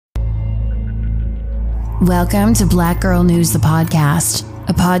Welcome to Black Girl News, the podcast,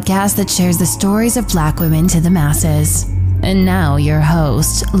 a podcast that shares the stories of Black women to the masses. And now your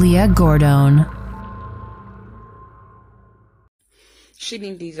host, Leah Gordon. She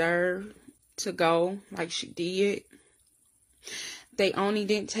didn't deserve to go like she did. They only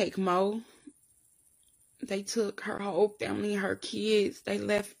didn't take Mo. They took her whole family, her kids. They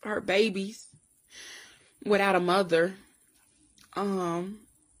left her babies without a mother.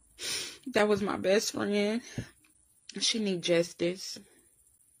 That was my best friend. She need justice.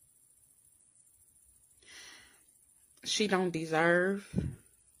 She don't deserve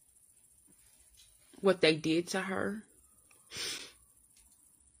what they did to her.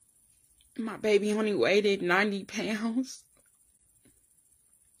 My baby only weighed 90 pounds.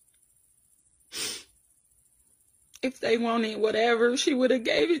 If they wanted whatever, she would have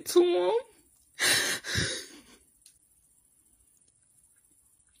gave it to them.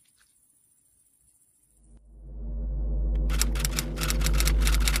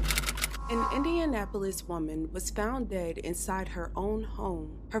 An Indianapolis woman was found dead inside her own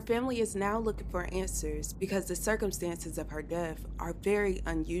home. Her family is now looking for answers because the circumstances of her death are very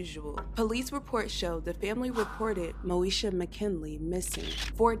unusual. Police reports show the family reported Moesha McKinley missing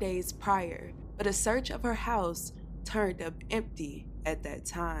 4 days prior, but a search of her house turned up empty at that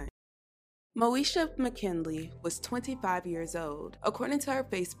time. Moesha McKinley was 25 years old. According to her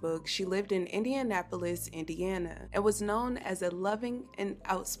Facebook, she lived in Indianapolis, Indiana, and was known as a loving and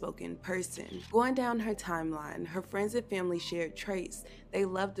outspoken person. Going down her timeline, her friends and family shared traits they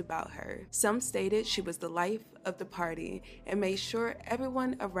loved about her. Some stated she was the life of the party and made sure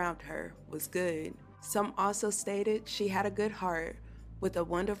everyone around her was good. Some also stated she had a good heart with a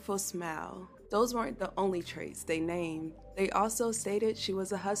wonderful smile. Those weren't the only traits they named. They also stated she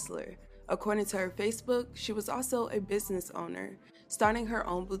was a hustler. According to her Facebook, she was also a business owner, starting her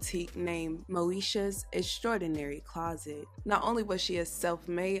own boutique named Moesha's Extraordinary Closet. Not only was she a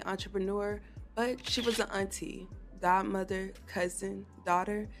self-made entrepreneur, but she was an auntie, godmother, cousin,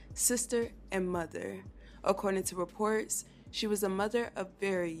 daughter, sister, and mother. According to reports, she was a mother of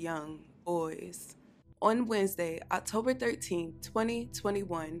very young boys. On Wednesday, October 13,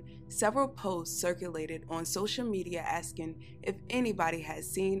 2021, several posts circulated on social media asking if anybody had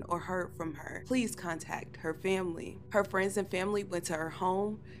seen or heard from her. Please contact her family. Her friends and family went to her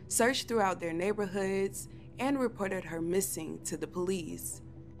home, searched throughout their neighborhoods, and reported her missing to the police.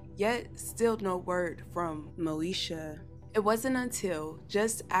 Yet, still no word from Moesha. It wasn't until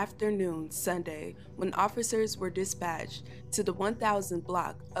just after noon Sunday when officers were dispatched to the 1000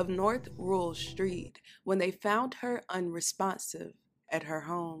 block of North Rural Street when they found her unresponsive at her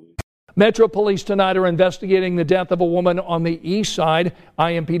home. Metro Police tonight are investigating the death of a woman on the east side.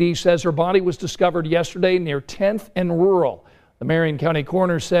 IMPD says her body was discovered yesterday near 10th and Rural. The Marion County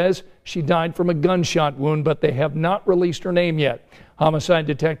coroner says she died from a gunshot wound, but they have not released her name yet. Homicide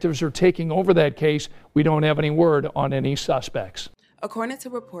detectives are taking over that case. We don't have any word on any suspects. According to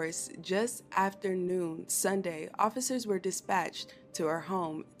reports, just after noon Sunday, officers were dispatched to her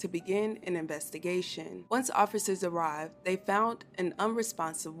home to begin an investigation. Once officers arrived, they found an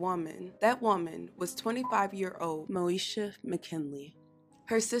unresponsive woman. That woman was 25-year-old Moesha McKinley.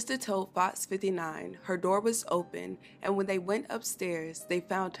 Her sister told Fox 59 her door was open, and when they went upstairs, they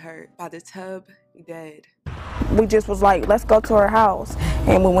found her by the tub dead. We just was like, let's go to her house.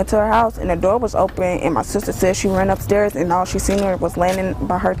 And we went to her house, and the door was open, and my sister said she ran upstairs, and all she seen her was laying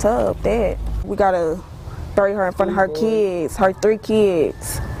by her tub, dead. We gotta bury her in front of her kids, her 3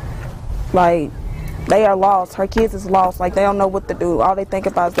 kids. Like, they are lost. Her kids is lost. Like, they don't know what to do. All they think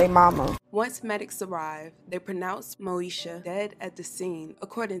about is their mama. Once medics arrived, they pronounced Moesha dead at the scene,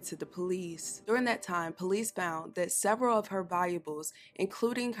 according to the police. During that time, police found that several of her valuables,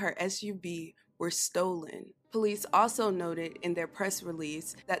 including her SUV, were stolen. Police also noted in their press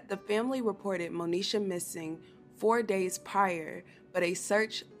release that the family reported Moesha missing 4 days prior, but a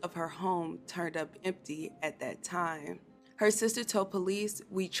search of her home turned up empty at that time. Her sister told police,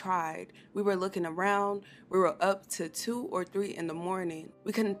 "We tried. We were looking around. We were up to 2 or 3 in the morning.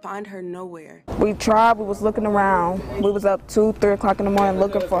 We couldn't find her nowhere." We tried. We was looking around. We was up 2, 3 o'clock in the morning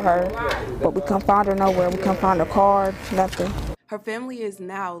looking for her, but we couldn't find her nowhere. We couldn't find her car, nothing. Her family is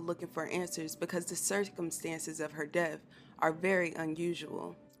now looking for answers because the circumstances of her death are very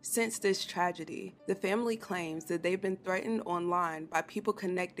unusual. Since this tragedy, the family claims that they've been threatened online by people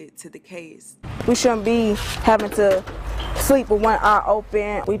connected to the case. We shouldn't be having to sleep with one eye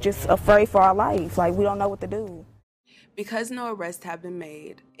open. We just afraid for our life. Like, we don't know what to do. Because no arrests have been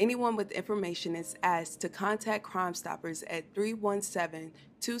made, anyone with information is asked to contact Crime Stoppers at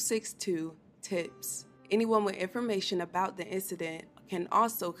 317-262-TIPS. Anyone with information about the incident can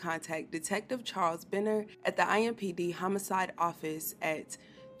also contact Detective Charles Benner at the IMPD Homicide Office at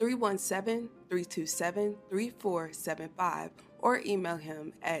 317-327-3475 or email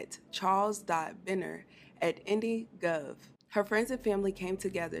him at charles.benner@indy.gov. Her friends and family came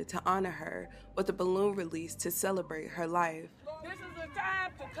together to honor her with a balloon release to celebrate her life. This is a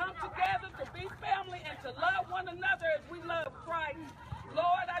time to come together, to be family, and to love one another as we love Christ.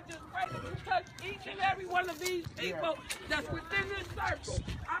 Lord, I just pray that you touch each and every one of these people that's within this circle.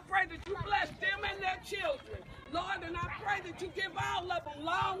 I pray that you bless them and their children. Lord, and I pray that you give all of them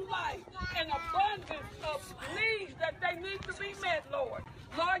long life and abundance of needs that they need to be met, Lord.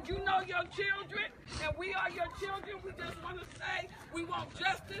 Lord, you know your children, and we are your children. We just want to say we want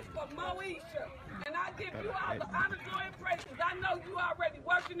justice for Moesha. And I give you all the honor, glory, and praise, because I know you already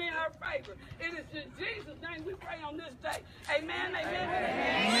working in her favor. It is in Jesus' name we pray on this day. Amen, amen,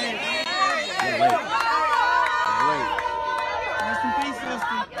 amen. Rest in peace,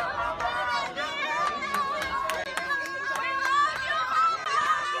 sister.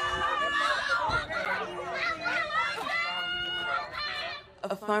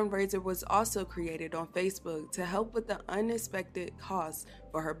 A fundraiser was also created on Facebook to help with the unexpected costs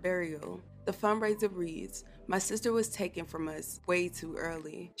for her burial. The fundraiser reads, "My sister was taken from us way too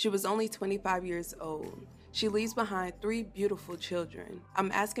early. She was only 25 years old. She leaves behind 3 beautiful children.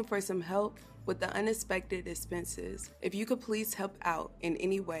 I'm asking for some help with the unexpected expenses. If you could please help out in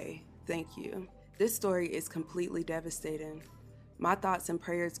any way, thank you." This story is completely devastating. My thoughts and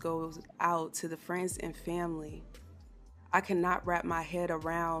prayers go out to the friends and family. I cannot wrap my head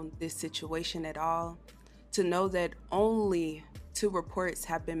around this situation at all. To know that only 2 reports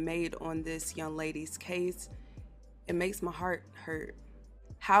have been made on this young lady's case, it makes my heart hurt.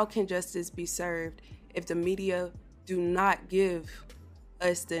 How can justice be served if the media do not give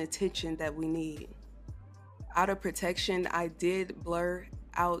us the attention that we need? Out of protection, I did blur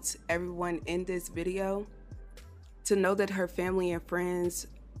out everyone in this video. To know that her family and friends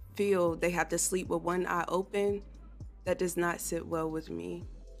feel they have to sleep with one eye open, that does not sit well with me.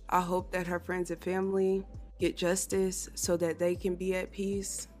 I hope that her friends and family get justice so that they can be at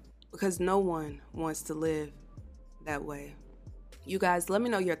peace, because no one wants to live that way. You guys, let me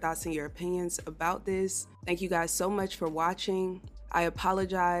know your thoughts and your opinions about this. Thank you guys so much for watching. I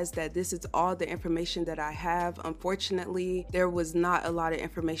apologize that this is all the information that I have. Unfortunately, there was not a lot of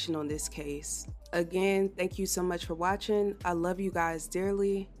information on this case. Again, thank you so much for watching. I love you guys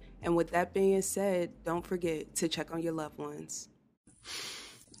dearly. And with that being said, don't forget to check on your loved ones.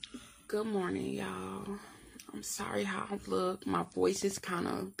 Good morning, y'all. I'm sorry how I look. My voice is kind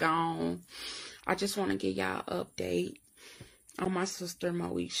of gone. I just want to give y'all an update on my sister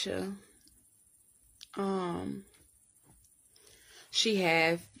Moesha. She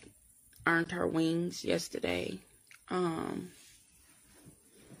had earned her wings yesterday.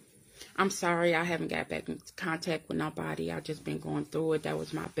 I'm sorry I haven't got back in contact with nobody. I've just been going through it. That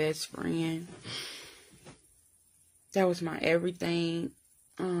was my best friend. That was my everything.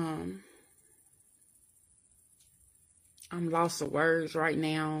 I'm lost of words right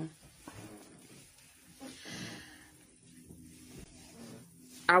now.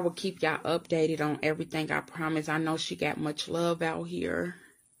 I will keep y'all updated on everything, I promise. I know she got much love out here.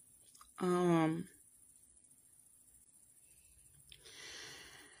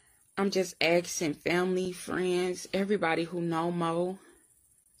 I'm just asking family, friends, everybody who know Mo,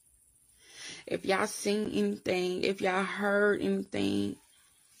 if y'all seen anything, if y'all heard anything,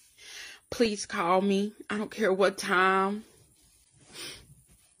 please call me. I don't care what time.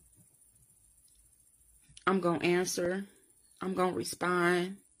 I'm going to answer. I'm going to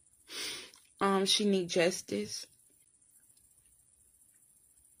respond. She needs justice.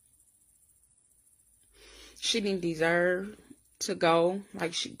 She didn't deserve to go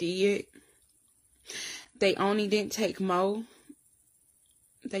like she did. They only didn't take Mo.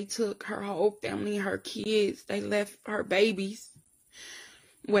 They took her whole family, her kids. They left her babies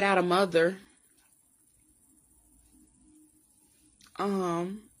without a mother.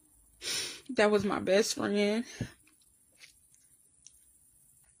 That was my best friend.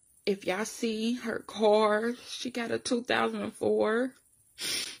 If y'all see her car, she got a 2004.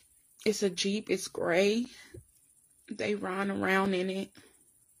 It's a Jeep. It's gray. They run around in it.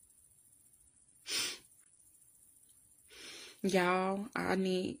 Y'all, I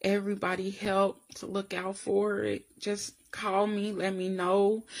need everybody help to look out for it. Just call me. Let me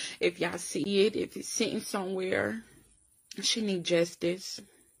know if y'all see it. If it's sitting somewhere. She need justice.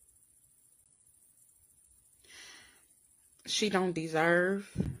 She don't deserve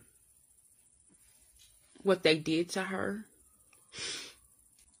what they did to her.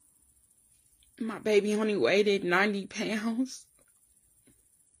 My baby only weighed 90 pounds.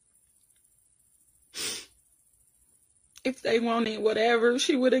 If they wanted whatever,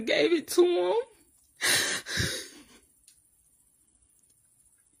 she would have gave it to them.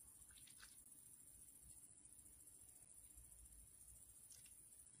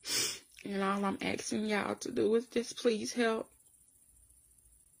 And all I'm asking y'all to do is just please help.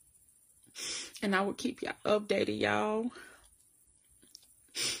 And I will keep y'all updated, y'all.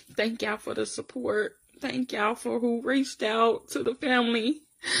 Thank y'all for the support. Thank y'all for who reached out to the family.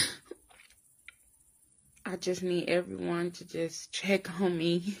 I just need everyone to just check on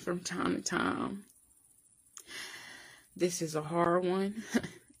me from time to time. This is a hard one.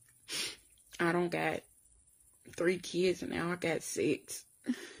 I don't got 3 kids now. I got 6.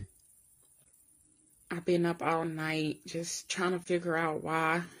 I've been up all night just trying to figure out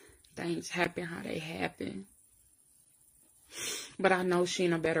why things happen how they happen. But I know she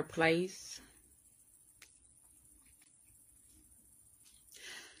in a better place.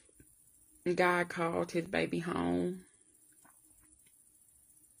 God called his baby home.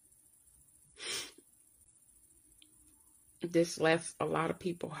 This left a lot of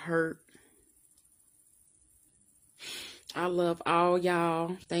people hurt. I love all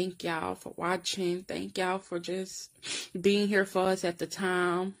y'all. Thank y'all for watching. Thank y'all for just being here for us at the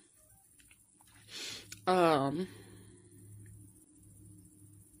time.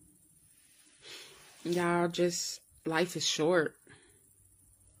 Y'all just, life is short.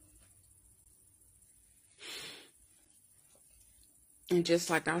 And just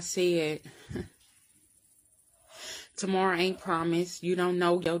like I said, tomorrow ain't promised. You don't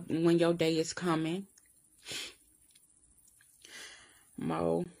know when your day is coming.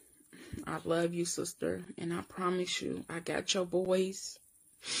 Mo, I love you, sister. And I promise you, I got your boys.